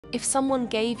If someone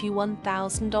gave you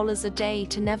 $1,000 a day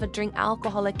to never drink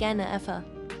alcohol again ever,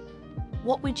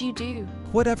 what would you do?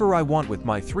 Whatever I want with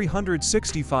my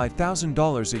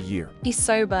 $365,000 a year. Be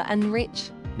sober and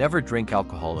rich. Never drink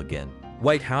alcohol again.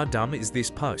 Wait, how dumb is this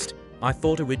post? I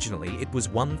thought originally it was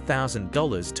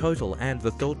 $1,000 total and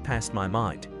the thought passed my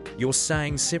mind. You're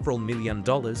saying several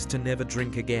 $1,000,000 to never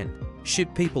drink again.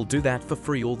 Should people do that for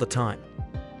free all the time?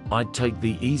 I'd take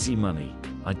the easy money.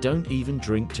 I don't even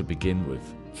drink to begin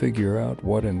with. Figure out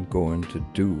what I'm going to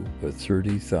do for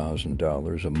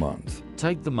 $30,000 a month.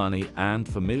 Take the money and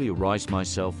familiarize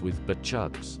myself with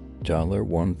chugs.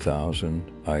 $1,000,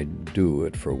 I'd do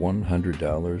it for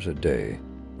 $100 a day,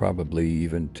 probably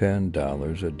even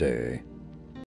 $10 a day.